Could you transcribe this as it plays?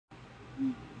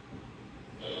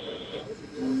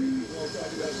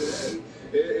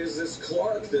is this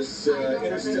Clark, this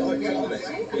interstellar comet?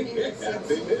 Yeah,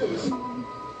 big news.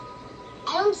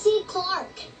 I don't see Clark.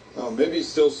 Oh, maybe he's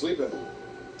still sleeping.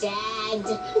 Dad.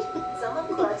 Some of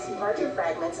Clark's larger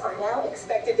fragments are now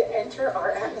expected to enter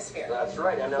our atmosphere. That's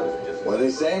right, I know this is just... What are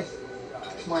they saying?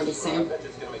 More the same. That's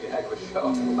just gonna make a heck of a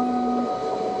show.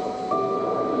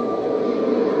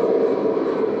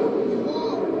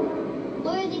 Whoa.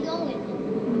 Where are they going?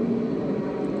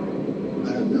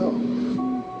 I don't know.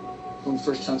 When the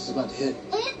first chunk is about to hit.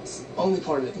 It? Only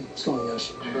part of it. It's going in the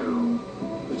ocean.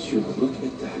 But you look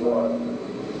at that.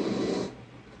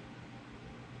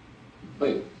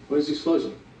 Wait, where's the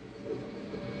explosion?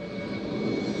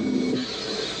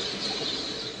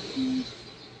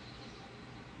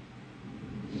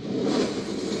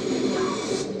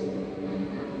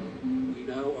 We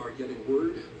now are getting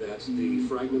word that the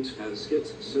fragment has hit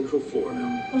Central Florida.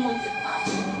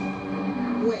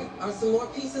 Wait, are some more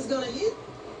pieces gonna hit?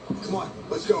 Come on,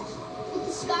 let's go.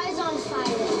 The sky's on fire.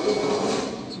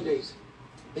 2 days.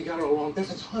 They got it all wrong. There's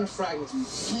a ton of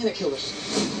fragments. Planet killers.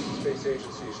 Space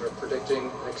agencies are predicting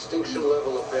an extinction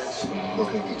level event. We're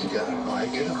gonna be together, all right,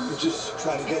 kiddo? We're just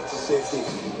trying to get to safety.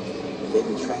 They've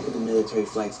been tracking the military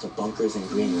flights to bunkers in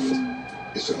Greenland.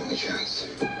 It's our only chance.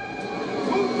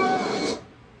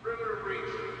 Perimeter breach.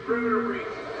 Perimeter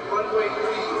breach. Runway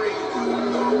 33.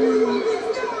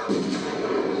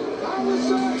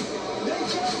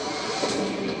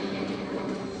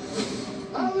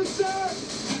 Where's Dad?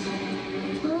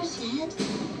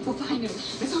 We'll find him.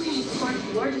 It's okay. Clark's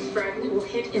largest fragment will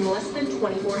hit in less than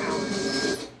 24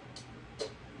 hours.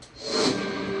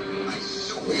 I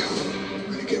swear,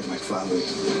 I'm gonna get my family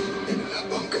into that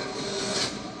bunker.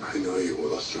 I know you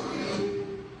will, Strong.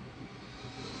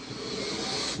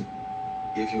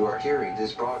 If you are hearing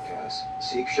this broadcast,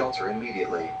 seek shelter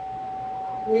immediately.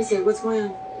 What is it? What's going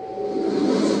on?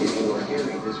 If you are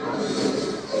hearing this broadcast,